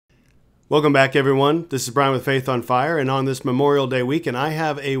Welcome back, everyone. This is Brian with Faith on Fire, and on this Memorial Day weekend, I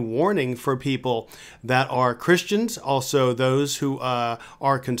have a warning for people that are Christians, also those who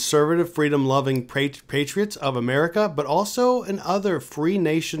are conservative, freedom-loving patriots of America, but also in other free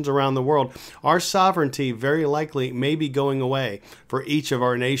nations around the world. Our sovereignty very likely may be going away for each of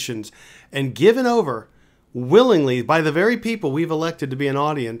our nations and given over willingly by the very people we've elected to be in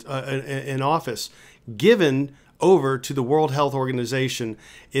office, given over to the World Health Organization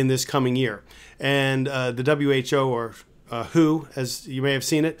in this coming year. And the WHO, or WHO, as you may have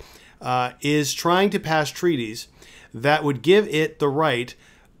seen it, is trying to pass treaties that would give it the right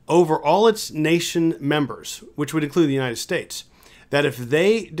over all its nation members, which would include the United States, that if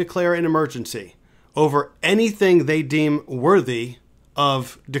they declare an emergency over anything they deem worthy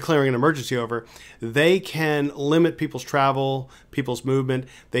of declaring an emergency over, they can limit people's travel, people's movement,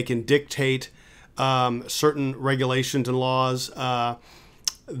 they can dictate certain regulations and laws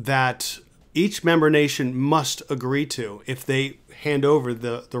that each member nation must agree to if they hand over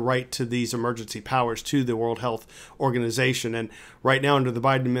the right to these emergency powers to the World Health Organization. And right now, under the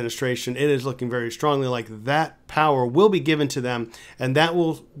Biden administration, it is looking very strongly like that power will be given to them, and that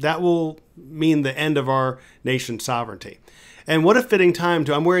will mean the end of our nation's sovereignty. And what a fitting time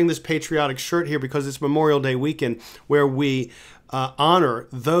I'm wearing this patriotic shirt here because it's Memorial Day weekend, where we honor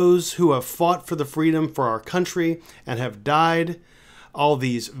those who have fought for the freedom for our country and have died, all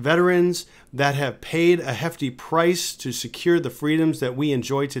these veterans that have paid a hefty price to secure the freedoms that we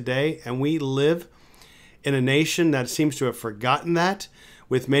enjoy today. And we live in a nation that seems to have forgotten that,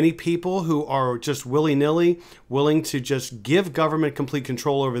 with many people who are just willy-nilly willing to just give government complete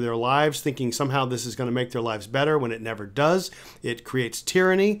control over their lives, thinking somehow this is going to make their lives better when it never does. It creates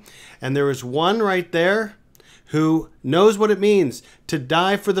tyranny. And there is one right there who knows what it means to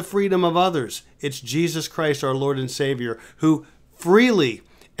die for the freedom of others. It's Jesus Christ, our Lord and Savior, who freely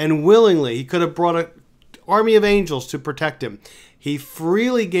and willingly, he could have brought an army of angels to protect him. He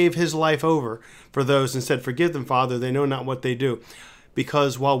freely gave his life over for those and said, "Forgive them, Father, they know not what they do."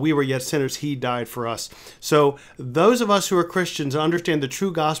 Because while we were yet sinners, he died for us. So those of us who are Christians understand the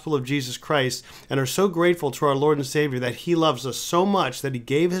true gospel of Jesus Christ and are so grateful to our Lord and Savior that he loves us so much that he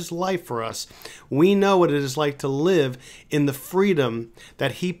gave his life for us. We know what it is like to live in the freedom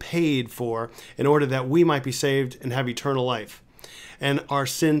that he paid for in order that we might be saved and have eternal life and our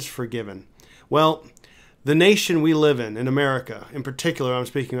sins forgiven. Well, the nation we live in America in particular, I'm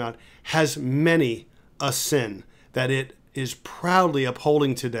speaking about, has many a sin that it is proudly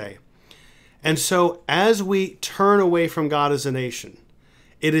upholding today. And so as we turn away from God as a nation,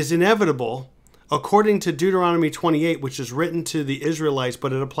 it is inevitable, according to Deuteronomy 28, which is written to the Israelites,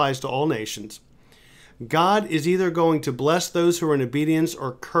 but it applies to all nations, God is either going to bless those who are in obedience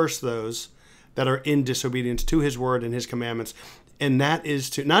or curse those that are in disobedience to his word and his commandments. And that is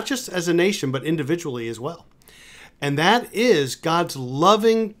to not just as a nation, but individually as well. And that is God's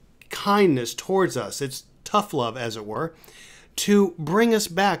loving kindness towards us. It's tough love, as it were, to bring us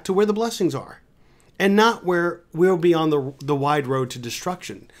back to where the blessings are and not where we'll be on the wide road to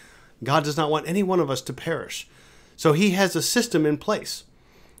destruction. God does not want any one of us to perish. So he has a system in place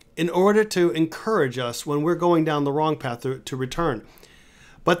in order to encourage us when we're going down the wrong path to return.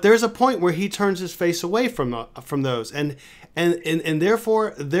 But there's a point where he turns his face away from those. And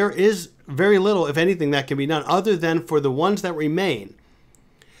therefore, there is very little, if anything, that can be done other than for the ones that remain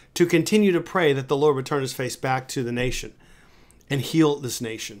to continue to pray that the Lord would turn his face back to the nation and heal this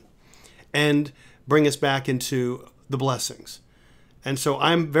nation and bring us back into the blessings. And so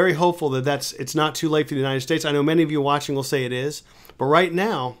I'm very hopeful that it's not too late for the United States. I know many of you watching will say it is, but right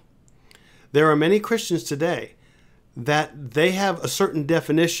now, there are many Christians today that they have a certain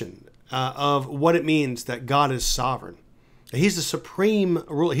definition of what it means that God is sovereign. He's the supreme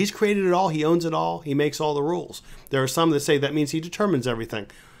ruler. He's created it all. He owns it all. He makes all the rules. There are some that say that means he determines everything.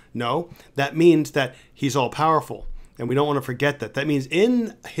 No, that means that he's all-powerful, and we don't want to forget that. That means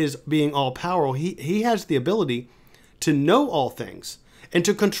in his being all-powerful, he has the ability to know all things and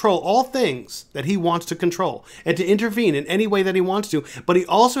to control all things that he wants to control and to intervene in any way that he wants to. But he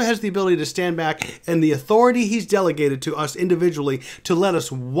also has the ability to stand back and the authority he's delegated to us individually to let us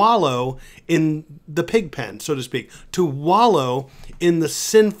wallow in the pig pen, so to speak, to wallow in the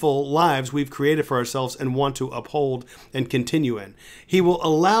sinful lives we've created for ourselves and want to uphold and continue in. He will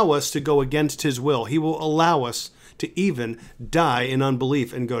allow us to go against his will. He will allow us to even die in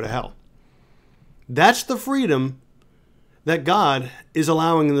unbelief and go to hell. That's the freedom that God is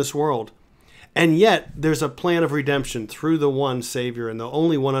allowing in this world. And yet, there's a plan of redemption through the one Savior and the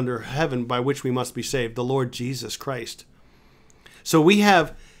only one under heaven by which we must be saved, the Lord Jesus Christ. So we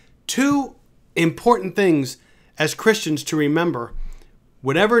have two important things as Christians to remember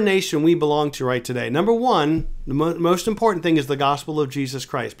whatever nation we belong to right today, number one, the most important thing is the gospel of Jesus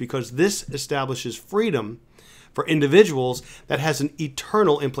Christ, because this establishes freedom for individuals that has an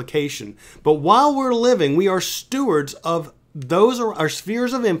eternal implication. But while we're living, we are stewards of those are our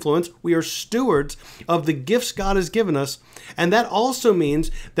spheres of influence. We are stewards of the gifts God has given us. And that also means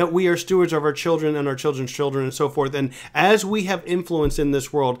that we are stewards of our children and our children's children and so forth. And as we have influence in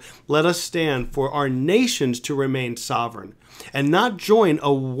this world, let us stand for our nations to remain sovereign and not join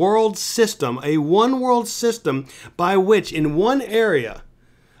a world system, a one world system by which in one area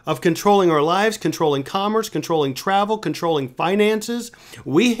of controlling our lives, controlling commerce, controlling travel, controlling finances,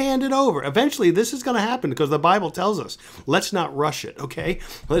 we hand it over. Eventually, this is going to happen because the Bible tells us. Let's not rush it, okay?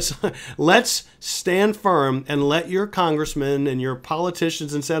 Let's stand firm and let your congressmen and your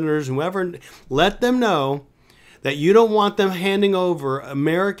politicians and senators, whoever, let them know that you don't want them handing over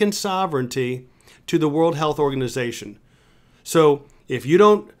American sovereignty to the World Health Organization. So if you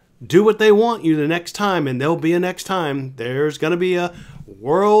don't do what they want you the next time, and there'll be a next time, there's going to be a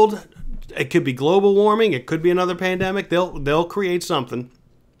world, it could be global warming, it could be another pandemic, they'll create something,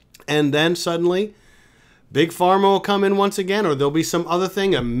 and then suddenly Big Pharma will come in once again, or there'll be some other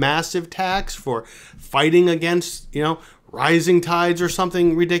thing, a massive tax for fighting against, rising tides or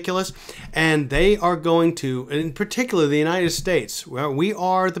something ridiculous, and they are going to, in particular the United States, where we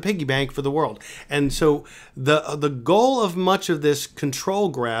are the piggy bank for the world. And so the goal of much of this control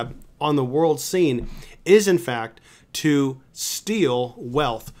grab on the world scene is in fact to steal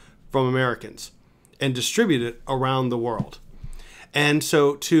wealth from Americans and distribute it around the world. And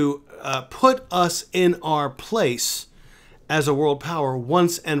so to put us in our place as a world power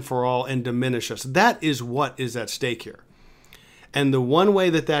once and for all and diminish us. That is what is at stake here. And the one way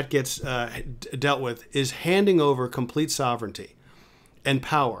that gets dealt with is handing over complete sovereignty and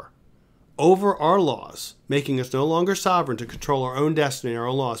power over our laws, making us no longer sovereign to control our own destiny, our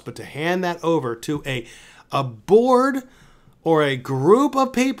own laws, but to hand that over to a board or a group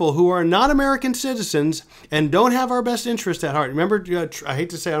of people who are not American citizens and don't have our best interest at heart. Remember, I hate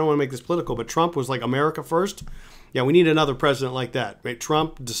to say, I don't want to make this political, but Trump was like America first. Yeah, we need another president like that. Right?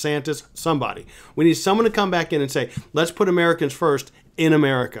 Trump, DeSantis, somebody. We need someone to come back in and say, let's put Americans first in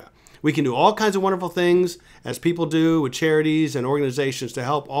America. We can do all kinds of wonderful things, as people do with charities and organizations, to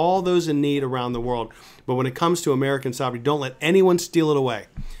help all those in need around the world. But when it comes to American sovereignty, don't let anyone steal it away,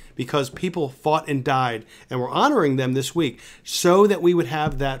 because people fought and died, and we're honoring them this week so that we would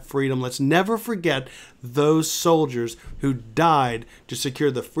have that freedom. Let's never forget those soldiers who died to secure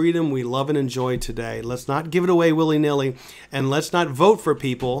the freedom we love and enjoy today. Let's not give it away willy-nilly, and let's not vote for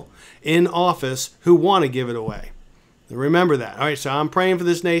people in office who want to give it away. Remember that. All right, so I'm praying for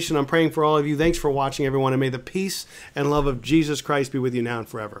this nation. I'm praying for all of you. Thanks for watching, everyone, and may the peace and love of Jesus Christ be with you now and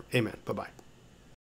forever. Amen. Bye-bye.